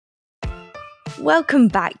Welcome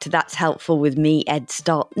back to That's Helpful with me, Ed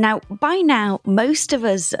Stott. Now, by now, most of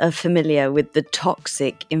us are familiar with the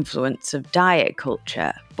toxic influence of diet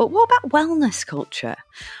culture. But what about wellness culture?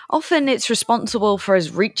 Often it's responsible for us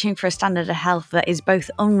reaching for a standard of health that is both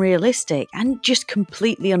unrealistic and just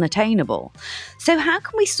completely unattainable. So how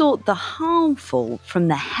can we sort the harmful from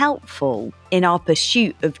the helpful in our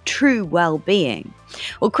pursuit of true well-being?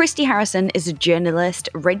 Well, Christy Harrison is a journalist,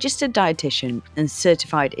 registered dietitian, and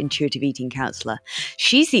certified intuitive eating counsellor.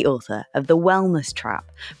 She's the author of The Wellness Trap: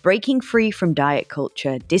 Breaking Free from Diet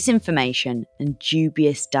Culture, Disinformation, and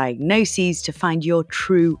Dubious Diagnoses to Find Your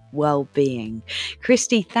True Well-Being.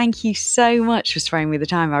 Christy, thank you so much for sparing me the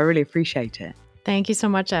time. I really appreciate it. Thank you so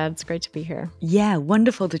much, Ed. It's great to be here. Yeah,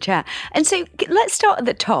 wonderful to chat. And so let's start at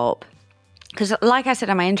the top. Because like I said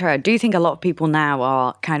in my intro, I do think a lot of people now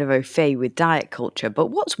are kind of au fait with diet culture, but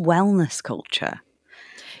what's wellness culture?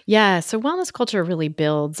 Yeah, so wellness culture really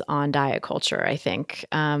builds on diet culture, I think.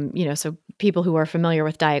 So people who are familiar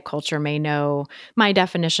with diet culture may know my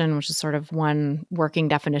definition, which is sort of one working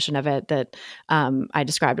definition of it that I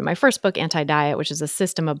described in my first book, Anti-Diet, which is a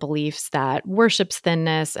system of beliefs that worships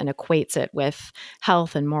thinness and equates it with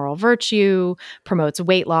health and moral virtue, promotes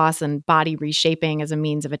weight loss and body reshaping as a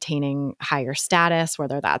means of attaining higher status,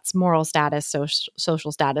 whether that's moral status,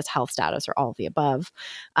 social status, health status, or all of the above,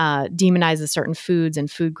 demonizes certain foods and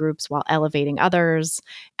food groups while elevating others,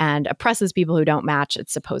 and oppresses people who don't match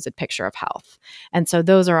its supposed picture of health. And so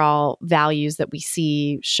those are all values that we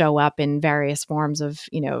see show up in various forms of,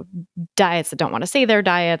 diets that don't want to say they're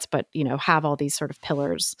diets, but, have all these sort of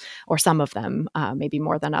pillars, or some of them, maybe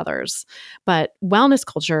more than others. But wellness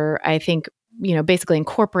culture, I think, basically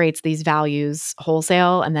incorporates these values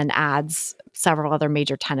wholesale and then adds several other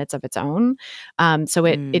major tenets of its own. So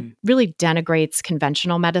it really denigrates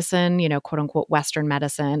conventional medicine, quote unquote, Western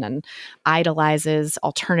medicine, and idolizes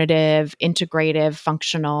alternative, integrative,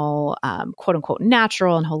 functional, quote unquote,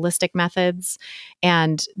 natural and holistic methods.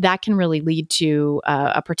 And that can really lead to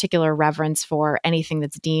a particular reverence for anything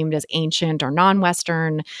that's deemed as ancient or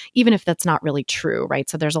non-Western, even if that's not really true, right?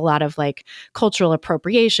 So there's a lot of cultural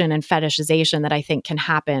appropriation and fetishization that I think can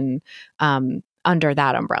happen under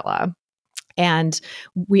that umbrella. And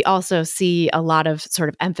we also see a lot of sort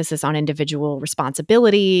of emphasis on individual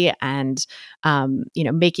responsibility and,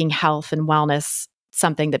 making health and wellness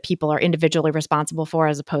something that people are individually responsible for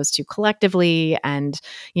as opposed to collectively. And,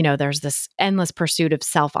 there's this endless pursuit of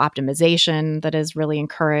self-optimization that is really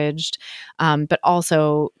encouraged, but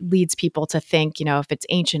also leads people to think, if it's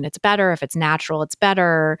ancient, it's better. If it's natural, it's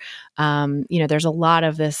better. There's a lot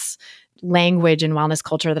of this language in wellness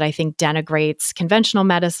culture that I think denigrates conventional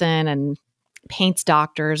medicine and paints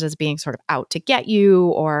doctors as being sort of out to get you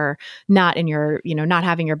or not in your, not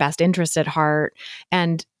having your best interest at heart.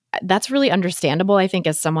 And that's really understandable, I think,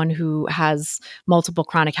 as someone who has multiple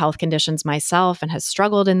chronic health conditions myself and has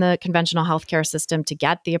struggled in the conventional healthcare system to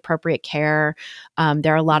get the appropriate care.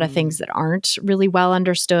 There are a lot of things that aren't really well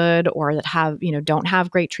understood or that have, don't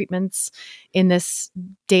have great treatments in this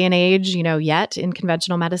day and age, yet in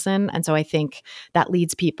conventional medicine. And so I think that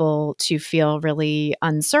leads people to feel really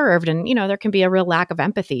unserved. And, there can be a real lack of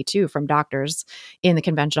empathy too from doctors in the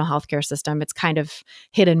conventional healthcare system. It's kind of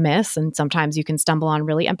hit and miss. And sometimes you can stumble on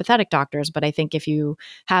really empathetic doctors. But I think if you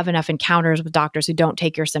have enough encounters with doctors who don't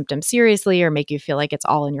take your symptoms seriously or make you feel like it's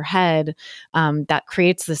all in your head, that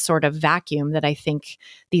creates this sort of vacuum that I think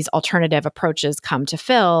these alternative approaches come to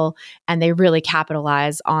fill. And they really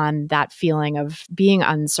capitalize on that feeling of being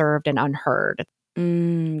unserved and unheard.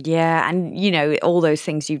 Yeah. And, all those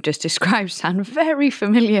things you've just described sound very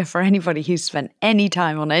familiar for anybody who's spent any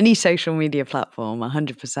time on any social media platform,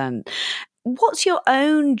 100%. What's your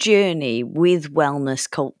own journey with wellness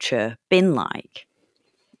culture been like?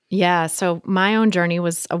 Yeah, so my own journey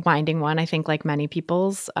was a winding one, I think, like many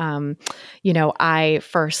people's. I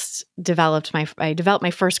developed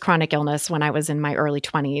my first chronic illness when I was in my early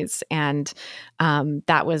 20s. And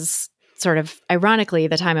that was sort of ironically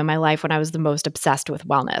the time in my life when I was the most obsessed with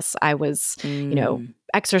wellness. I was,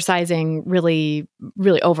 exercising, really,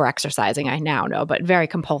 really over-exercising, I now know, but very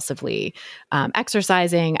compulsively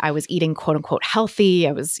exercising. I was eating quote unquote healthy.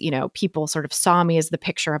 I was, people sort of saw me as the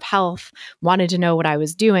picture of health, wanted to know what I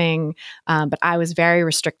was doing. But I was very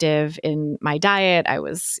restrictive in my diet. I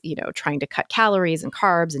was, trying to cut calories and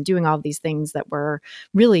carbs and doing all of these things that were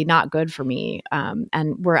really not good for me.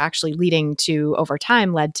 And were actually leading to, over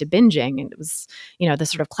time, led to binging. And it was, the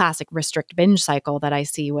sort of classic restrict binge cycle that I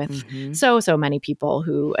see with so many people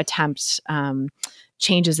people who attempt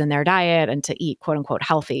changes in their diet and to eat quote unquote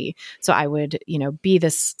healthy. So I would, be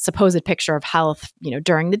this supposed picture of health,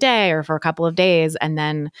 during the day or for a couple of days, and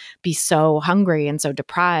then be so hungry and so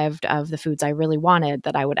deprived of the foods I really wanted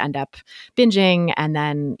that I would end up binging, and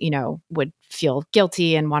then, would feel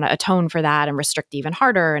guilty and want to atone for that and restrict even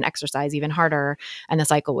harder and exercise even harder. And the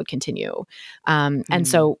cycle would continue. And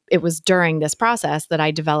so it was during this process that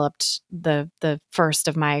I developed the first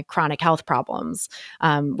of my chronic health problems,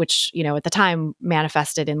 which, at the time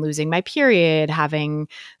manifested in losing my period, having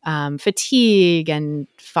fatigue and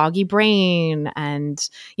foggy brain and,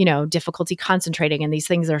 difficulty concentrating. And these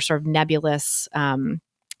things are sort of nebulous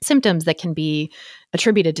symptoms that can be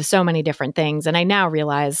attributed to so many different things. And I now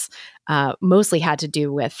realize mostly had to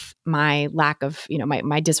do with my lack of,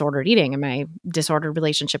 my disordered eating and my disordered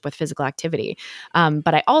relationship with physical activity.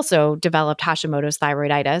 But I also developed Hashimoto's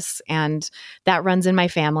thyroiditis, and that runs in my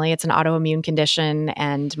family. It's an autoimmune condition,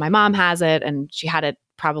 and my mom has it, and she had it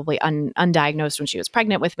probably undiagnosed when she was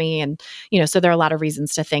pregnant with me. And, so there are a lot of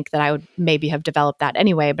reasons to think that I would maybe have developed that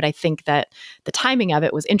anyway. But I think that the timing of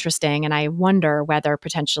it was interesting. And I wonder whether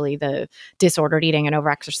potentially the disordered eating and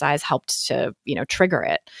overexercise helped to, trigger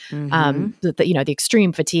it. The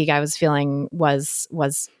extreme fatigue I was feeling was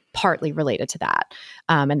partly related to that.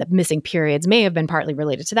 And the missing periods may have been partly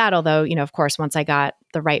related to that. Although, of course, once I got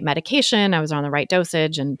the right medication, I was on the right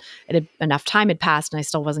dosage, and enough time had passed and I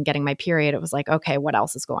still wasn't getting my period. It was like, okay, what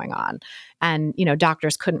else is going on? And,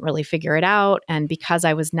 doctors couldn't really figure it out. And because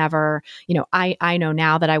I was never, I know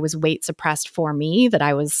now that I was weight suppressed for me, that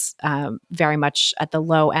I was very much at the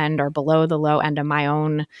low end or below the low end of my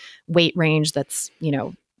own weight range that's,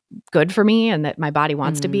 good for me and that my body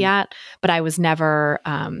wants to be at. But I was never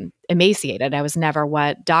emaciated. I was never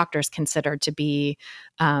what doctors considered to be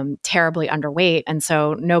terribly underweight. And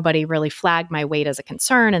so nobody really flagged my weight as a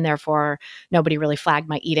concern. And therefore, nobody really flagged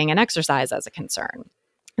my eating and exercise as a concern.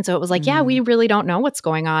 And so it was like, yeah, we really don't know what's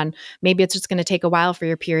going on. Maybe it's just going to take a while for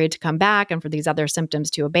your period to come back and for these other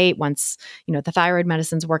symptoms to abate. Once, the thyroid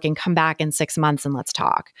medicine's working, come back in 6 months and let's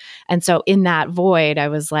talk. And so in that void, I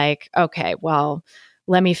was like, okay, well,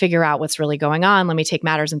 let me figure out what's really going on. Let me take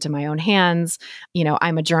matters into my own hands.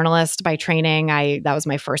 I'm a journalist by training. That was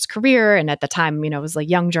my first career. And at the time, I was a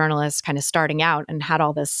young journalist kind of starting out and had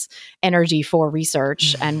all this energy for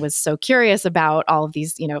research and was so curious about all of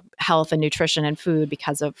these, health and nutrition and food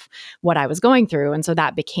because of what I was going through. And so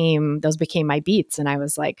those became my beats. And I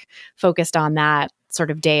was like focused on that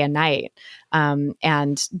sort of day and night,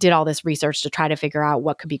 and did all this research to try to figure out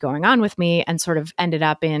what could be going on with me, and sort of ended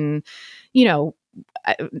up in,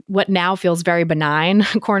 what now feels very benign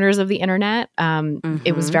corners of the internet.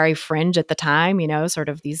 It was very fringe at the time, sort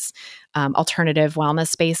of these alternative wellness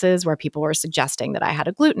spaces where people were suggesting that I had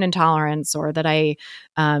a gluten intolerance or that I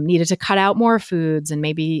needed to cut out more foods and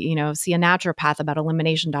maybe, see a naturopath about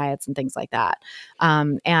elimination diets and things like that.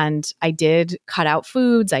 And I did cut out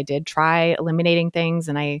foods. I did try eliminating things.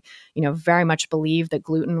 And I, very much believed that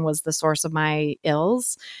gluten was the source of my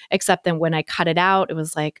ills, except that when I cut it out, it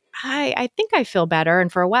was like, I think I feel better.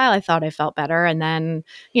 And for a while I thought I felt better. And then,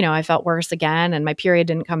 I felt worse again and my period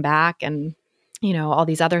didn't come back. And all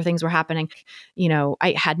these other things were happening.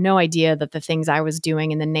 I had no idea that the things I was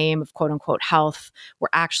doing in the name of quote unquote health were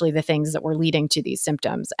actually the things that were leading to these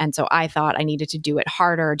symptoms. And so I thought I needed to do it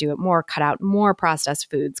harder, do it more, cut out more processed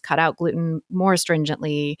foods, cut out gluten more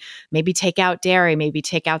stringently, maybe take out dairy, maybe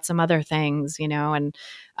take out some other things, and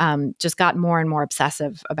just got more and more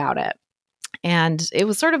obsessive about it. And it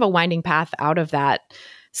was sort of a winding path out of that,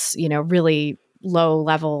 really low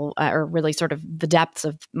level or really sort of the depths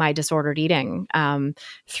of my disordered eating,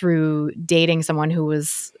 through dating someone who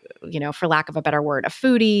was, for lack of a better word, a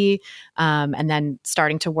foodie, and then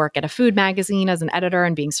starting to work at a food magazine as an editor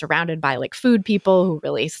and being surrounded by like food people who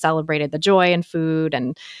really celebrated the joy in food.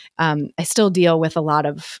 And I still deal with a lot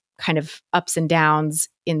of kind of ups and downs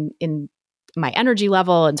in my energy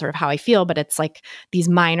level and sort of how I feel, but it's like these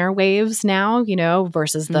minor waves now,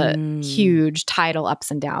 versus the huge tidal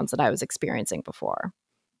ups and downs that I was experiencing before.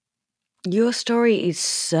 Your story is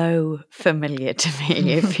so familiar to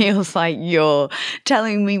me. It feels like you're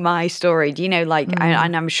telling me my story. Do you know,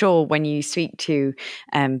 and I'm sure when you speak to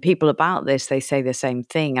people about this, they say the same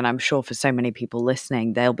thing. And I'm sure for so many people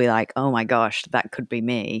listening, they'll be like, oh my gosh, that could be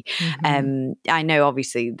me. I know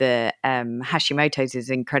obviously the Hashimoto's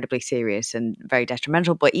is incredibly serious and very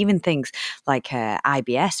detrimental, but even things like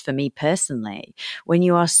IBS for me personally, when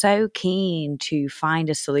you are so keen to find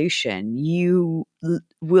a solution, you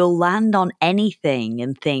will land land on anything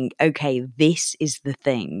and think, okay, this is the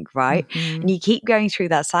thing, right? And you keep going through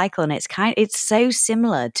that cycle, and it's so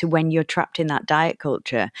similar to when you're trapped in that diet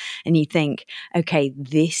culture and you think, okay,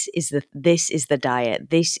 this is the diet,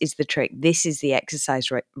 this is the trick, this is the exercise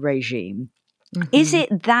regime. Is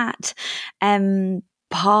it that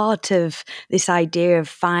part of this idea of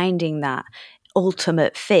finding that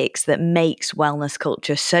ultimate fix that makes wellness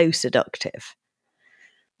culture so seductive?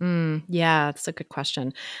 Yeah, that's a good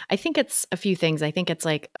question. I think it's a few things. I think it's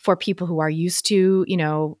like for people who are used to,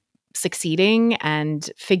 succeeding and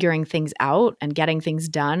figuring things out and getting things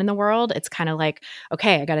done in the world, it's kind of like,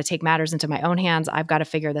 okay, I got to take matters into my own hands. I've got to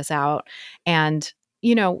figure this out. And,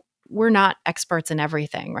 we're not experts in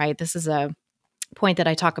everything, right? This is a point that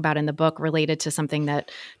I talk about in the book related to something that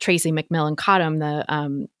Tracy McMillan Cottom,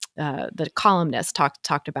 the columnist,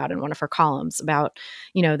 talked about in one of her columns about,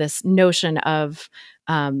 this notion of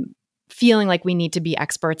feeling like we need to be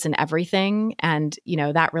experts in everything. And,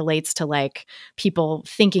 that relates to like people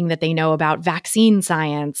thinking that they know about vaccine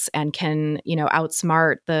science and can,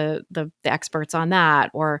 outsmart the experts on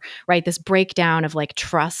that, or right, this breakdown of like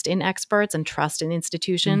trust in experts and trust in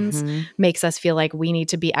institutions makes us feel like we need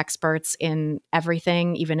to be experts in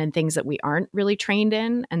everything, even in things that we aren't really trained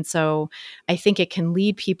in. And so I think it can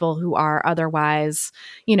lead people who are otherwise,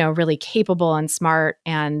 really capable and smart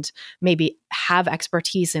and maybe have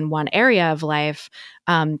expertise in one area of life,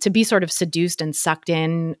 to be sort of seduced and sucked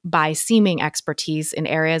in by seeming expertise in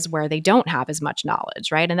areas where they don't have as much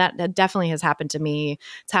knowledge, right? And that definitely has happened to me.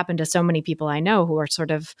 It's happened to so many people I know who are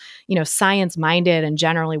sort of, science-minded and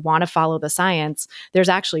generally want to follow the science. There's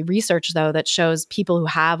actually research, though, that shows people who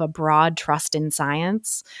have a broad trust in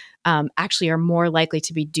science actually are more likely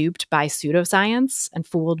to be duped by pseudoscience and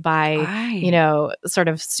fooled by, sort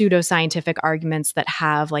of pseudoscientific arguments that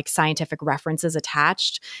have like scientific references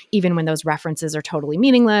attached, even when those references are totally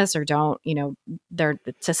meaningless or don't, they're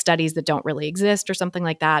to studies that don't really exist or something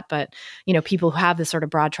like that. But, people who have this sort of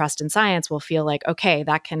broad trust in science will feel like, okay,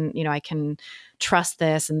 that can, I can trust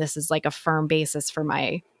this. And this is like a firm basis for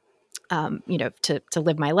my to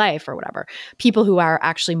live my life or whatever. People who are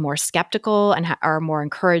actually more skeptical and are more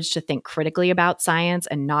encouraged to think critically about science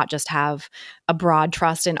and not just have a broad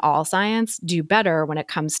trust in all science do better when it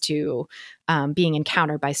comes to being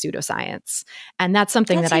encountered by pseudoscience. And that's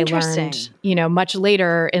something that I learned, much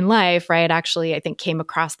later in life, right? Actually, I think came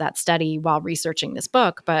across that study while researching this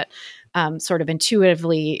book, but sort of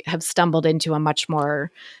intuitively have stumbled into a much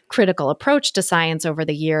more critical approach to science over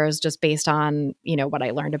the years, just based on, what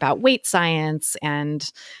I learned about weight science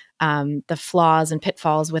and the flaws and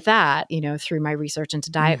pitfalls with that, through my research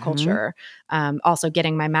into diet culture. Also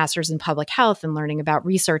getting my master's in public health and learning about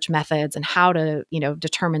research methods and how to,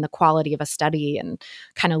 determine the quality of a study and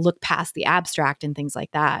kind of look past the abstract and things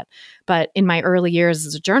like that. But in my early years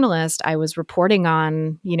as a journalist, I was reporting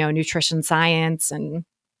on, nutrition science and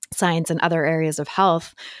other areas of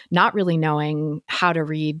health, not really knowing how to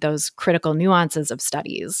read those critical nuances of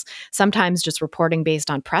studies, sometimes just reporting based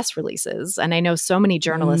on press releases. And I know so many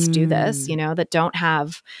journalists do this, that don't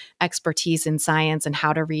have expertise in science and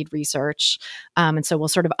how to read research. And so we'll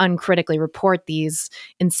sort of uncritically report these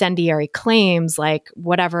incendiary claims like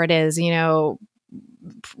whatever it is,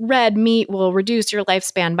 red meat will reduce your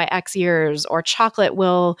lifespan by X years, or chocolate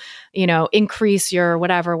will, increase your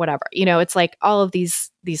whatever. It's like all of these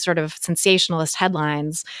sort of sensationalist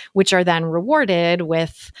headlines, which are then rewarded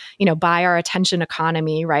with, by our attention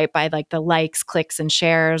economy, right? By like the likes, clicks, and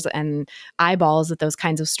shares and eyeballs that those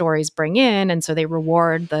kinds of stories bring in. And so they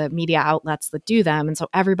reward the media outlets that do them. And so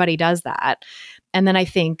everybody does that. And then I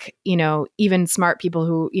think, even smart people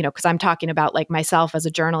who, because I'm talking about like myself as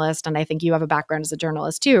a journalist, and I think you have a background as a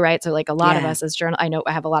journalist too, right? So like a lot of us as I know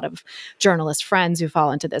I have a lot of journalist friends who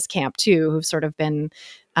fall into this camp too, who've sort of been,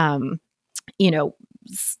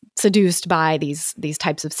 seduced by these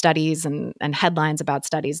types of studies and headlines about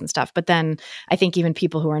studies and stuff. But then I think even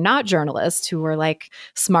people who are not journalists, who are like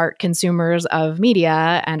smart consumers of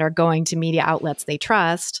media and are going to media outlets they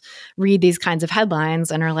trust, read these kinds of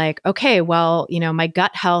headlines and are like, okay, well, my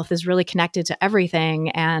gut health is really connected to everything.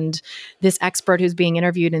 And this expert who's being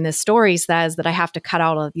interviewed in this story says that I have to cut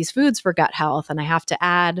out all of these foods for gut health and I have to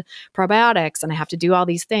add probiotics and I have to do all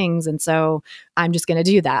these things. And so I'm just going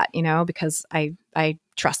to do that, because I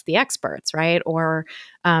trust the experts, right? Or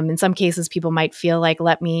in some cases, people might feel like,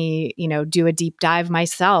 let me, do a deep dive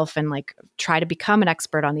myself and like try to become an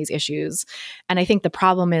expert on these issues. And I think the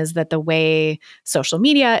problem is that the way social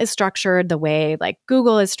media is structured, the way like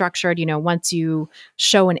Google is structured, once you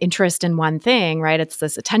show an interest in one thing, right, it's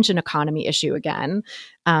this attention economy issue again.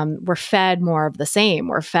 We're fed more of the same.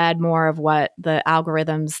 We're fed more of what the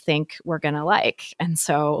algorithms think we're going to like. And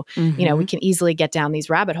so, we can easily get down these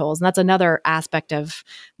rabbit holes. And that's another aspect of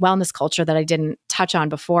wellness culture that I didn't touch on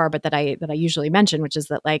before, but that I usually mention, which is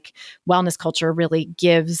that like wellness culture really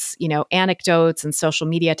gives, anecdotes and social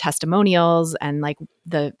media testimonials and like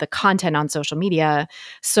the content on social media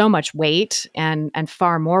so much weight and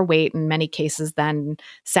far more weight in many cases than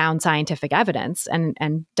sound scientific evidence,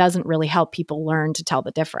 and doesn't really help people learn to tell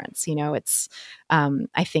the difference. It's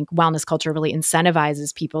I think wellness culture really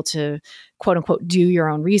incentivizes people to quote unquote do your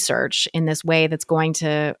own research in this way that's going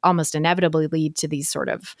to almost inevitably lead to these sort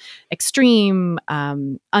of extreme,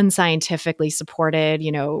 unscientifically supported,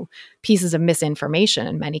 pieces of misinformation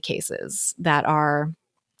in many cases that are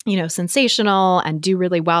sensational and do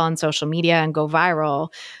really well on social media and go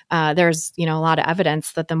viral. There's, a lot of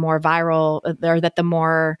evidence that the more viral or that the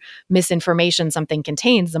more misinformation something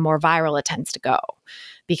contains, the more viral it tends to go.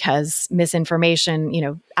 Because misinformation,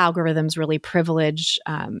 algorithms really privilege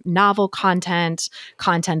novel content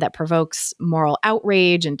that provokes moral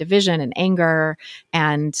outrage and division and anger.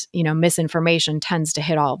 And, misinformation tends to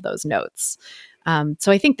hit all of those notes.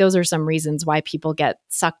 So I think those are some reasons why people get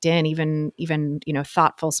sucked in, even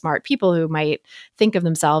thoughtful, smart people who might think of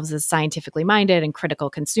themselves as scientifically minded and critical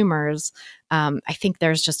consumers. I think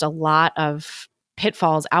there's just a lot of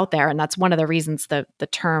pitfalls out there, and that's one of the reasons the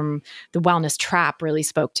term the wellness trap really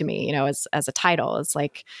spoke to me. As a title, it's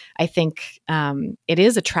like I think it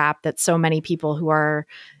is a trap that so many people who are,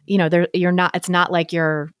 you're not. It's not like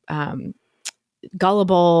you're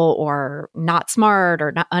gullible or not smart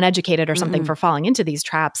or not uneducated or something for falling into these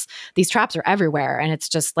traps. These traps are everywhere. And it's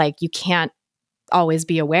just like, you can't always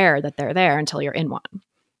be aware that they're there until you're in one.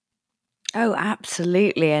 Oh,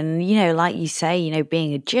 absolutely. And, like you say,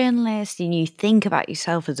 being a journalist, you think about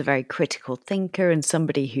yourself as a very critical thinker and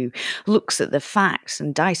somebody who looks at the facts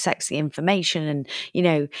and dissects the information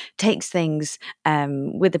and, takes things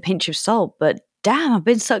with a pinch of salt. But damn, I've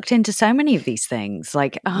been sucked into so many of these things,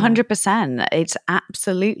 like 100%. It's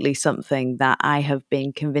absolutely something that I have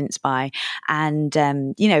been convinced by and,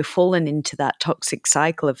 fallen into that toxic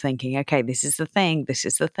cycle of thinking, okay, this is the thing, this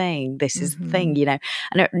is the thing, this is the thing, and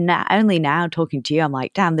not only now talking to you, I'm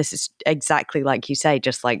like, damn, this is exactly like you say,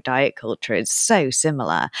 just like diet culture. It's so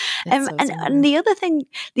similar. And the other thing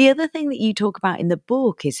that you talk about in the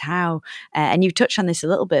book is how, and you've touched on this a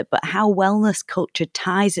little bit, but how wellness culture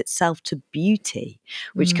ties itself to beauty,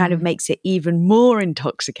 which kind of makes it even more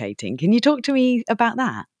intoxicating. Can you talk to me about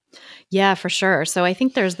that? Yeah, for sure. So I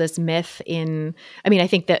think there's this myth I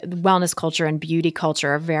think that wellness culture and beauty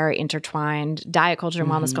culture are very intertwined. Diet culture and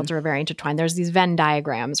wellness culture are very intertwined. There's these Venn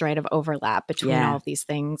diagrams, right, of overlap between all of these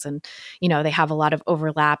things. And, they have a lot of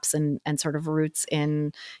overlaps and sort of roots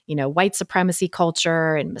in, white supremacy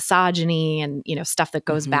culture and misogyny and, stuff that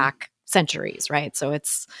goes back centuries, right? So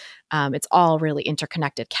it's all really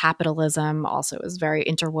interconnected. Capitalism also is very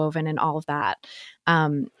interwoven in all of that.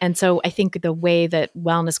 And so I think the way that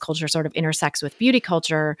wellness culture sort of intersects with beauty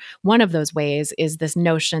culture, one of those ways is this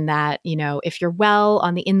notion that, if you're well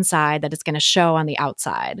on the inside, that it's going to show on the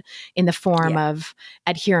outside in the form of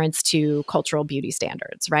adherence to cultural beauty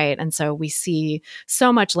standards, right? And so we see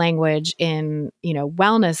so much language in,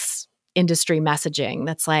 wellness industry messaging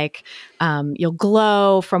that's like, you'll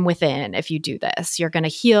glow from within if you do this. You're going to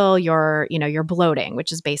heal your bloating,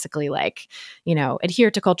 which is basically like,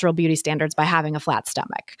 adhere to cultural beauty standards by having a flat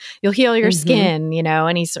stomach. You'll heal your skin,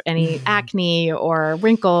 any acne or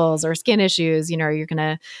wrinkles or skin issues. You're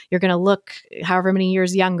gonna look however many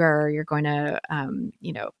years younger. You're going to,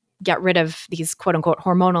 get rid of these quote unquote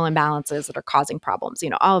hormonal imbalances that are causing problems,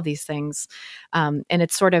 all of these things. And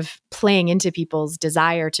it's sort of playing into people's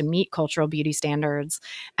desire to meet cultural beauty standards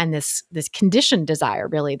and this conditioned desire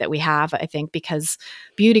really that we have, I think, because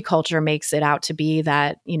beauty culture makes it out to be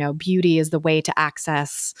that, beauty is the way to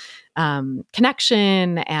access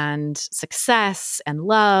connection and success and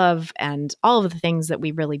love and all of the things that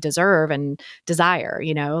we really deserve and desire,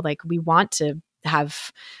 like we want to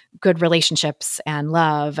have good relationships and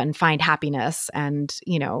love and find happiness and,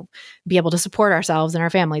 be able to support ourselves and our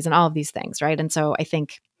families and all of these things. Right. And so I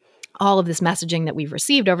think all of this messaging that we've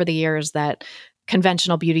received over the years that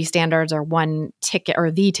conventional beauty standards are one ticket or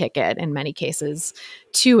the ticket in many cases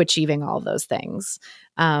to achieving all of those things,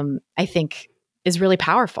 I think is really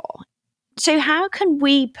powerful. So how can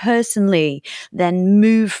we personally then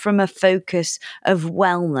move from a focus of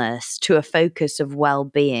wellness to a focus of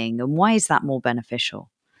well-being? And why is that more beneficial?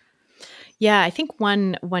 Yeah, I think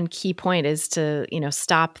one key point is to,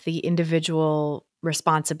 stop the individual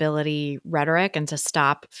responsibility rhetoric and to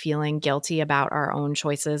stop feeling guilty about our own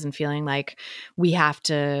choices and feeling like we have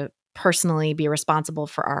to personally be responsible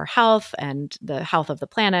for our health and the health of the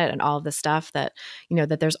planet and all of this stuff that,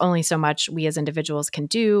 that there's only so much we as individuals can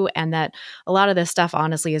do, and that a lot of this stuff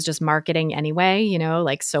honestly is just marketing anyway,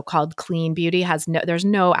 like so-called clean beauty there's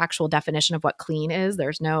no actual definition of what clean is.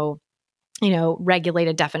 There's no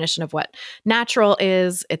regulated definition of what natural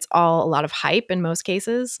is. It's all a lot of hype in most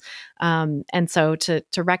cases. And so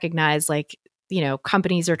to recognize, like,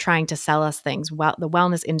 companies are trying to sell us things. Well, the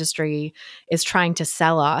wellness industry is trying to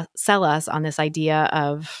sell us on this idea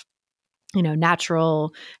of,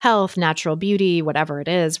 natural health, natural beauty, whatever it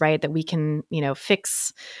is, right? That we can,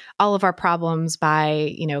 fix all of our problems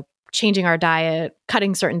by, changing our diet,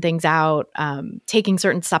 cutting certain things out, taking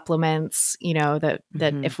certain supplements, that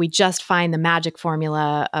if we just find the magic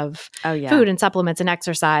formula of food and supplements and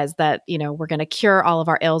exercise, that, we're going to cure all of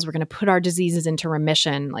our ills, we're going to put our diseases into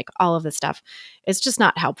remission, like all of this stuff. It's just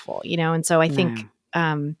not helpful, And so I think,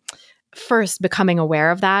 first becoming aware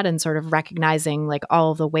of that and sort of recognizing like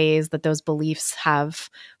all of the ways that those beliefs have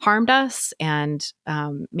harmed us and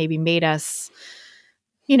maybe made us,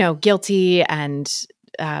 guilty and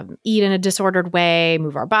eat in a disordered way,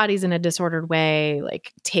 move our bodies in a disordered way,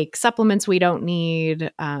 like take supplements we don't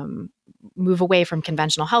need, move away from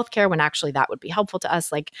conventional healthcare when actually that would be helpful to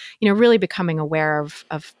us. Like, really becoming aware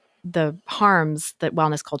of the harms that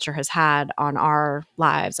wellness culture has had on our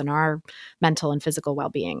lives and our mental and physical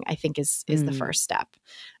well-being, I think is the first step.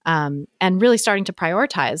 And really starting to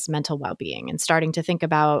prioritize mental well-being and starting to think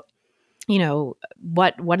about,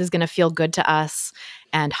 what is going to feel good to us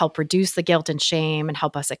and help reduce the guilt and shame and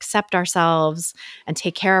help us accept ourselves and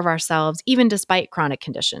take care of ourselves, even despite chronic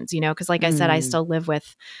conditions, because like I said, I still live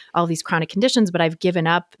with all these chronic conditions, but I've given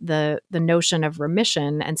up the notion of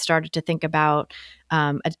remission and started to think about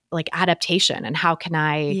like adaptation and how can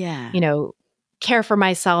I, care for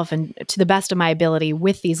myself and to the best of my ability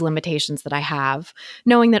with these limitations that I have,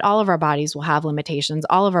 knowing that all of our bodies will have limitations,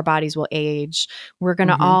 all of our bodies will age. We're going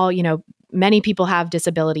to all, many people have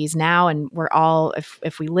disabilities now, and we're all,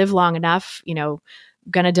 if we live long enough,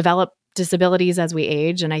 going to develop disabilities as we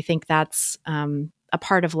age. And I think that's a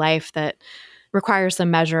part of life that requires some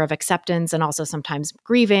measure of acceptance and also sometimes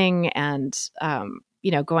grieving and,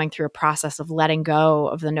 going through a process of letting go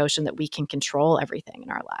of the notion that we can control everything in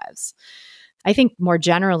our lives. I think more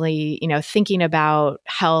generally, thinking about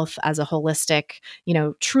health as a holistic,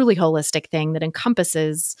 truly holistic thing that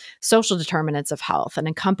encompasses social determinants of health and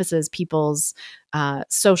encompasses people's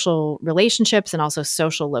social relationships and also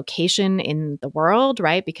social location in the world,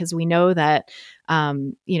 right? Because we know that,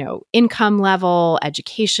 income level,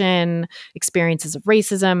 education, experiences of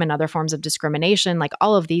racism and other forms of discrimination, like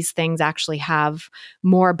all of these things actually have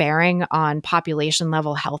more bearing on population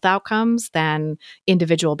level health outcomes than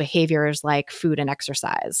individual behaviors like food and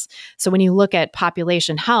exercise. So when you look at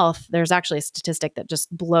population health, there's actually a statistic that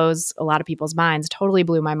just blows a lot of people's minds, totally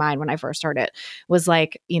blew my mind when I first heard it, was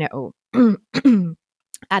like,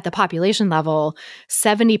 at the population level,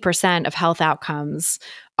 70% of health outcomes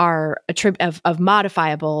are of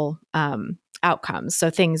modifiable outcomes.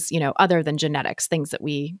 So things, other than genetics, things that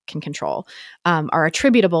we can control, are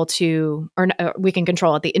attributable to, or we can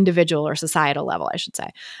control at the individual or societal level, I should say,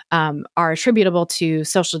 are attributable to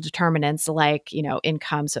social determinants like,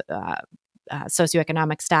 income,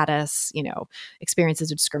 socioeconomic status,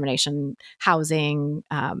 experiences of discrimination, housing,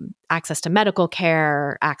 access to medical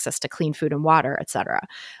care, access to clean food and water, et cetera.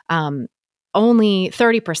 Only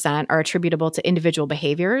 30% are attributable to individual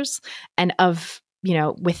behaviors. And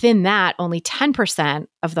within that, only 10%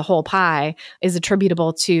 of the whole pie is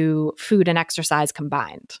attributable to food and exercise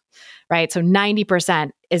combined, right? So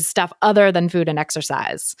 90% is stuff other than food and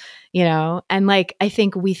exercise, and like, I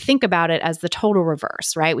think we think about it as the total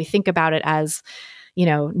reverse, right? We think about it as,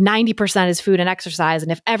 90% is food and exercise.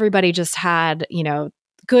 And if everybody just had,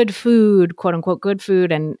 good food, quote unquote, good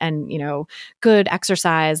food and, good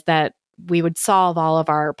exercise, that we would solve all of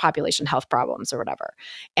our population health problems or whatever.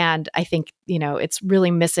 And I think, it's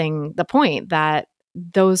really missing the point that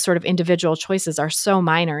those sort of individual choices are so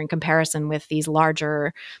minor in comparison with these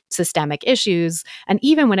larger systemic issues. And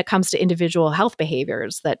even when it comes to individual health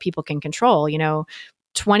behaviors that people can control,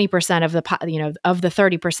 20% of the, of the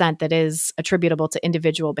 30% that is attributable to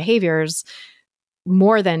individual behaviors,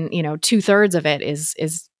 more than, 2/3 of it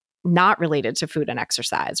is not related to food and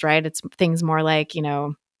exercise, right? It's things more like,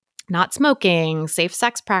 not smoking, safe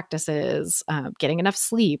sex practices, getting enough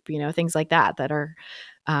sleep, things like that are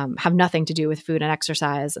have nothing to do with food and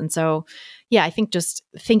exercise. And so, yeah, I think just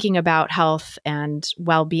thinking about health and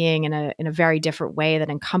well-being in a very different way that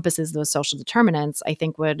encompasses those social determinants, I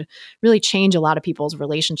think would really change a lot of people's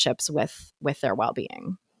relationships with their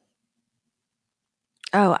well-being.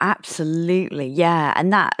 Oh, absolutely. Yeah.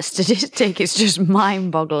 And that statistic is just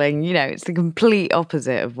mind boggling. It's the complete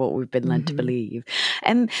opposite of what we've been led to believe.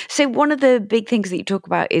 So one of the big things that you talk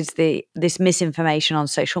about is this misinformation on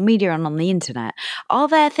social media and on the internet. Are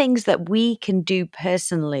there things that we can do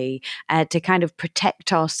personally to kind of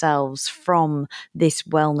protect ourselves from this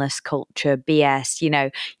wellness culture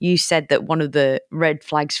BS? You said that one of the red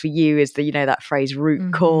flags for you is that phrase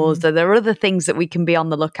root cause. Are there other things that we can be on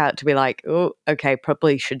the lookout to be like, oh, okay, probably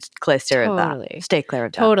should steer of that. Stay clear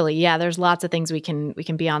of that. Totally. Yeah. There's lots of things we can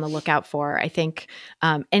be on the lookout for. I think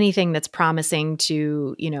anything that's promising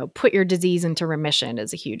to, put your disease into remission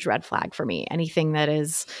is a huge red flag for me. Anything that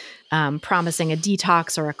is promising a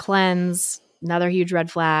detox or a cleanse, another huge red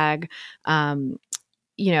flag.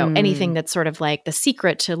 Anything that's sort of like the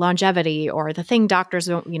secret to longevity or the thing doctors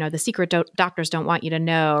don't, the secret doctors don't want you to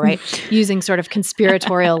know, right? Using sort of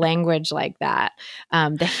conspiratorial language like that.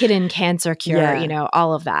 The hidden cancer cure,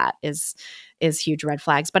 all of that is huge red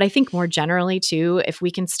flags. But I think more generally too, if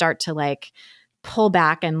we can start to like pull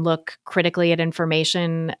back and look critically at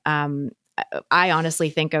information, I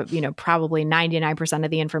honestly think of, probably 99%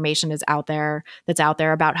 of the information that's out there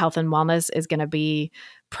about health and wellness is going to be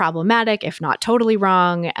problematic, if not totally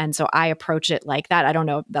wrong. And so I approach it like that. I don't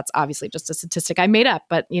know. That's obviously just a statistic I made up,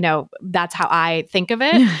 but that's how I think of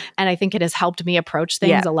it. And I think it has helped me approach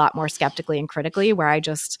things a lot more skeptically and critically, where I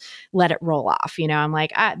just let it roll off. I'm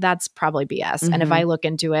like, that's probably BS. And if I look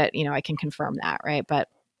into it, I can confirm that. Right. But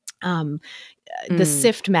the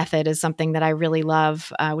SIFT method is something that I really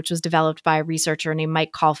love, which was developed by a researcher named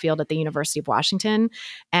Mike Caulfield at the University of Washington.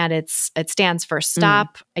 And it stands for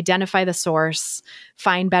stop, identify the source,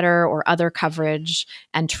 find better or other coverage,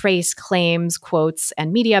 and trace claims, quotes,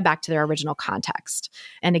 and media back to their original context.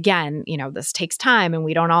 And again, this takes time and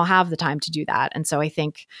we don't all have the time to do that. And so I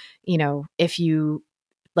think, if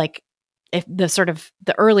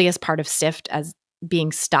the earliest part of SIFT as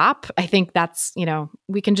being stop, I think that's,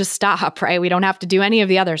 we can just stop, right? We don't have to do any of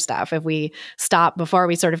the other stuff if we stop before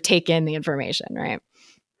we sort of take in the information, right?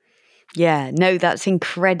 Yeah, no, that's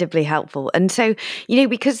incredibly helpful. And so,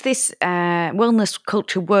 because this wellness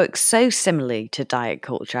culture works so similarly to diet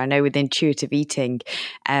culture, I know with intuitive eating,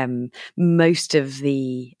 most of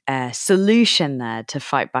the solution there to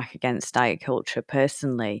fight back against diet culture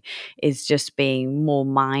personally is just being more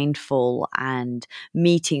mindful and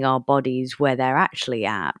meeting our bodies where they're actually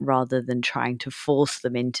at, rather than trying to force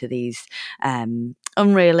them into these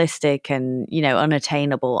unrealistic and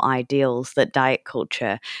unattainable ideals that diet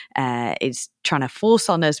culture is trying to force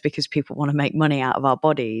on us because people want to make money out of our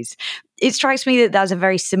bodies. It strikes me that there's a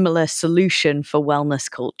very similar solution for wellness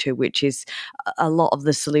culture, which is a lot of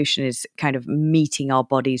the solution is kind of meeting our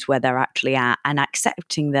bodies where they're actually at and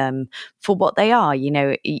accepting them for what they are.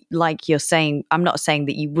 Like you're saying, I'm not saying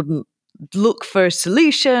that you wouldn't look for a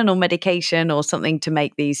solution or medication or something to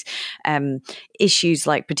make these issues,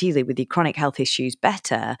 like particularly with your chronic health issues,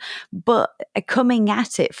 better, but coming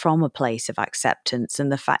at it from a place of acceptance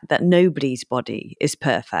and the fact that nobody's body is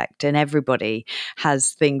perfect and everybody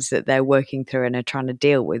has things that they're working through and are trying to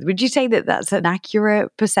deal with. Would you say that that's an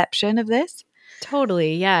accurate perception of this?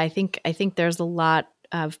 Totally. Yeah. I think there's a lot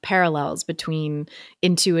of parallels between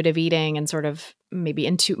intuitive eating and sort of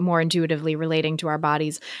maybe more intuitively relating to our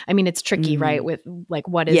bodies. I mean, it's tricky, right? With like,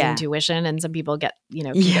 what is intuition? And some people get,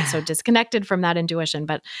 can get so disconnected from that intuition.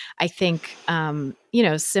 But I think,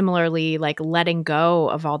 similarly, like letting go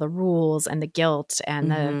of all the rules and the guilt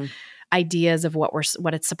and the ideas of what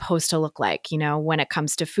it's supposed to look like, when it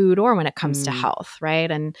comes to food or when it comes to health.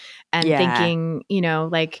 Right. And thinking,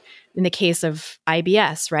 like in the case of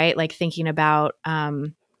IBS, right? Like thinking about,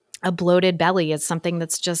 a bloated belly is something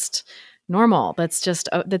that's just normal. That's just,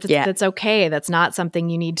 that's okay. That's not something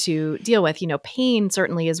you need to deal with. Pain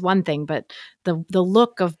certainly is one thing, but the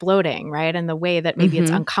look of bloating, right? And the way that maybe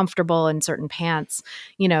it's uncomfortable in certain pants,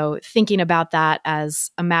 thinking about that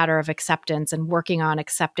as a matter of acceptance and working on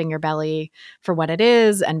accepting your belly for what it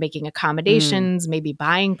is and making accommodations, maybe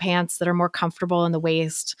buying pants that are more comfortable in the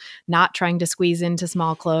waist, not trying to squeeze into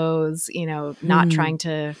small clothes, not trying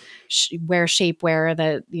to wear shapewear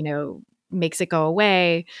that, makes it go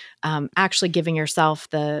away, actually giving yourself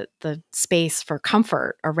the space for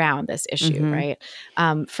comfort around this issue, right?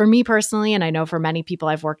 For me personally, and I know for many people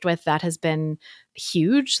I've worked with, that has been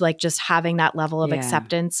huge, like just having that level of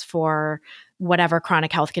acceptance for whatever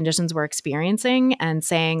chronic health conditions we're experiencing and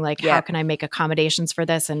saying like, how can I make accommodations for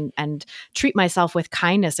this and treat myself with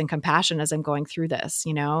kindness and compassion as I'm going through this,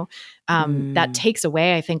 that takes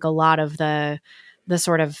away, I think, a lot of the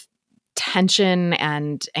sort of tension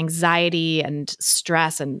and anxiety and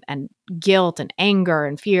stress and guilt and anger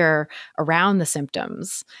and fear around the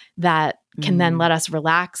symptoms that can then let us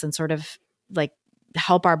relax and sort of like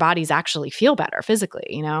help our bodies actually feel better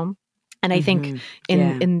physically, And I think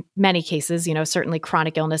in many cases, certainly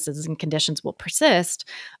chronic illnesses and conditions will persist,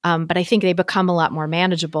 but I think they become a lot more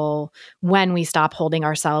manageable when we stop holding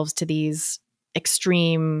ourselves to these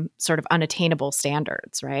extreme sort of unattainable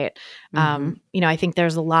standards, right? I think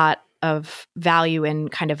there's a lot of value in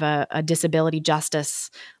kind of a disability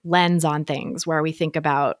justice lens on things where we think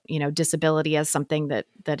about, disability as something that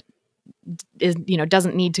is,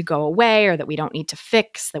 doesn't need to go away, or that we don't need to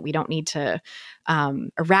fix, that we don't need to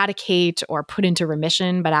eradicate or put into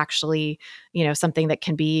remission, but actually, something that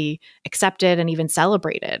can be accepted and even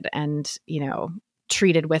celebrated and,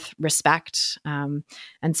 treated with respect. And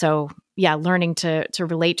so, learning to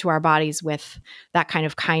relate to our bodies with that kind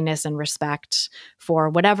of kindness and respect for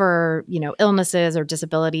whatever, illnesses or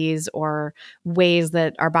disabilities or ways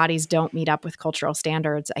that our bodies don't meet up with cultural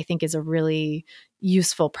standards, I think is a really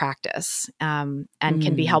useful practice and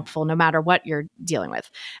can be helpful no matter what you're dealing with.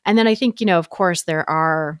 And then I think, of course, there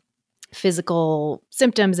are physical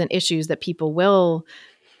symptoms and issues that people will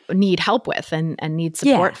need help with and need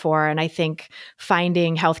support for. And I think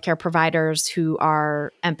finding healthcare providers who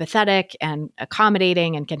are empathetic and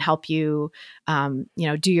accommodating and can help you,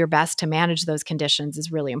 do your best to manage those conditions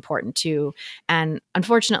is really important too. And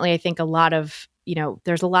unfortunately, I think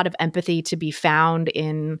there's a lot of empathy to be found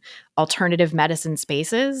in alternative medicine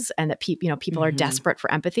spaces, and that people are desperate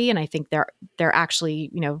for empathy. And I think they're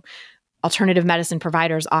actually, alternative medicine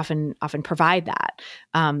providers often provide that.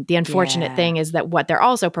 The unfortunate thing is that what they're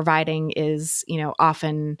also providing is,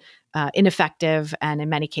 often ineffective and in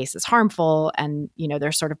many cases harmful. And,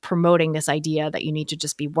 they're sort of promoting this idea that you need to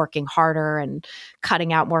just be working harder and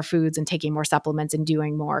cutting out more foods and taking more supplements and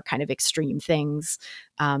doing more kind of extreme things.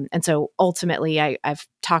 And so ultimately I've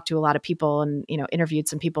talked to a lot of people and, interviewed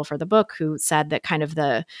some people for the book who said that kind of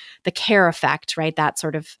the care effect, right? That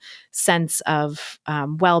sort of sense of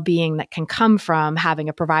well-being that can come from having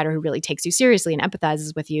a provider who really takes you seriously and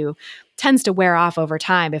empathizes with you tends to wear off over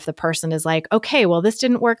time if the person is like, okay, well, this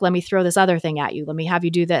didn't work. Let me throw this other thing at you. Let me have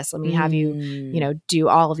you do this. Let me have you, do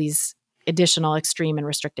all of these additional extreme and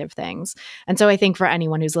restrictive things. And so I think for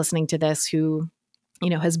anyone who's listening to this who,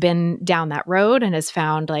 has been down that road and has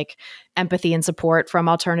found like empathy and support from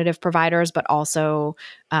alternative providers, but also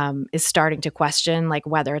is starting to question like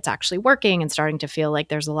whether it's actually working and starting to feel like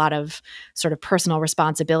there's a lot of sort of personal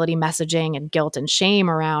responsibility messaging and guilt and shame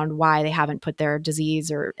around why they haven't put their disease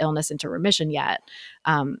or illness into remission yet.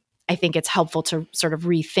 I think it's helpful to sort of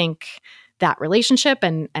rethink that relationship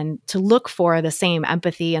and to look for the same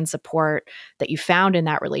empathy and support that you found in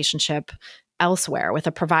that relationship elsewhere with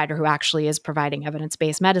a provider who actually is providing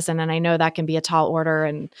evidence-based medicine. And I know that can be a tall order.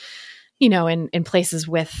 And, in places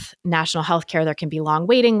with national healthcare, there can be long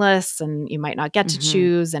waiting lists and you might not get to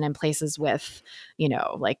choose. And in places with,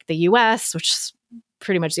 like the US, which is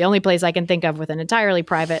pretty much the only place I can think of with an entirely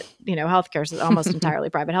private, healthcare, almost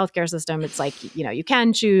entirely private healthcare system, it's like, you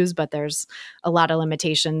can choose, but there's a lot of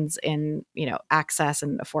limitations in, access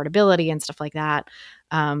and affordability and stuff like that.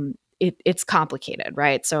 It's complicated,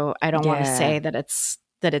 right? So I don't want to say that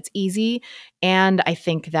it's easy. And I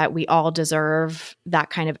think that we all deserve that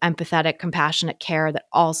kind of empathetic, compassionate care that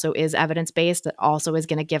also is evidence-based, that also is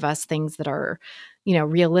going to give us things that are,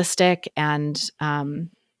 realistic and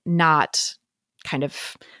not kind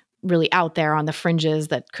of really out there on the fringes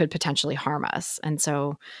that could potentially harm us. And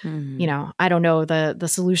so, I don't know the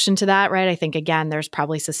solution to that, right? I think, again, there's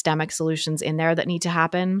probably systemic solutions in there that need to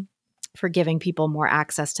happen for giving people more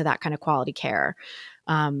access to that kind of quality care.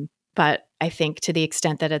 But I think to the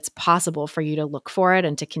extent that it's possible for you to look for it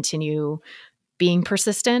and to continue being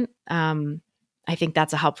persistent, I think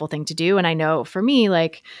that's a helpful thing to do. And I know for me,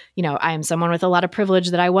 like, I am someone with a lot of privilege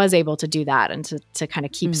that I was able to do that and to kind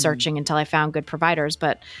of keep searching until I found good providers.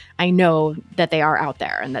 But I know that they are out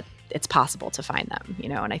there and that it's possible to find them,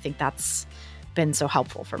 and I think that's been so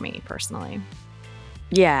helpful for me personally.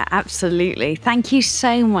 Yeah, absolutely. Thank you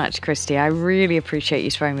so much, Christy. I really appreciate you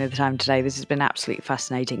sparing me the time today. This has been absolutely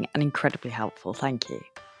fascinating and incredibly helpful. Thank you.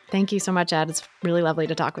 Thank you so much, Ed. It's really lovely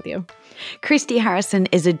to talk with you. Christy Harrison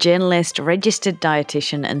is a journalist, registered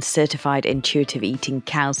dietitian, and certified intuitive eating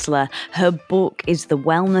counselor. Her book is The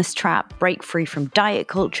Wellness Trap: Break Free from Diet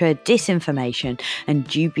Culture, Disinformation, and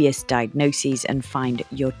Dubious Diagnoses and Find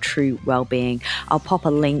Your True Wellbeing. I'll pop a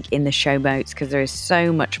link in the show notes because there is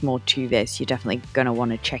so much more to this. You're definitely going to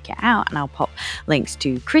want to check it out. And I'll pop links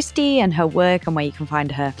to Christy and her work and where you can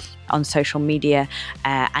find her on social media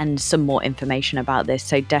and some more information about this.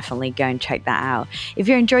 So definitely go and check that out. If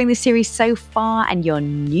you're enjoying the series so far and you're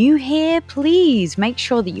new here, please make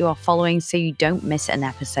sure that you are following so you don't miss an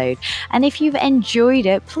episode. And if you've enjoyed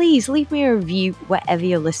it, please leave me a review wherever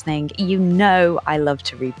you're listening. You know I love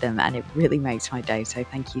to read them and it really makes my day. So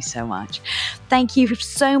thank you so much. Thank you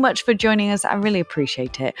so much for joining us. I really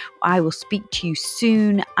appreciate it. I will speak to you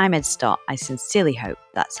soon. I'm Ed Stott. I sincerely hope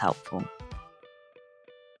that's helpful.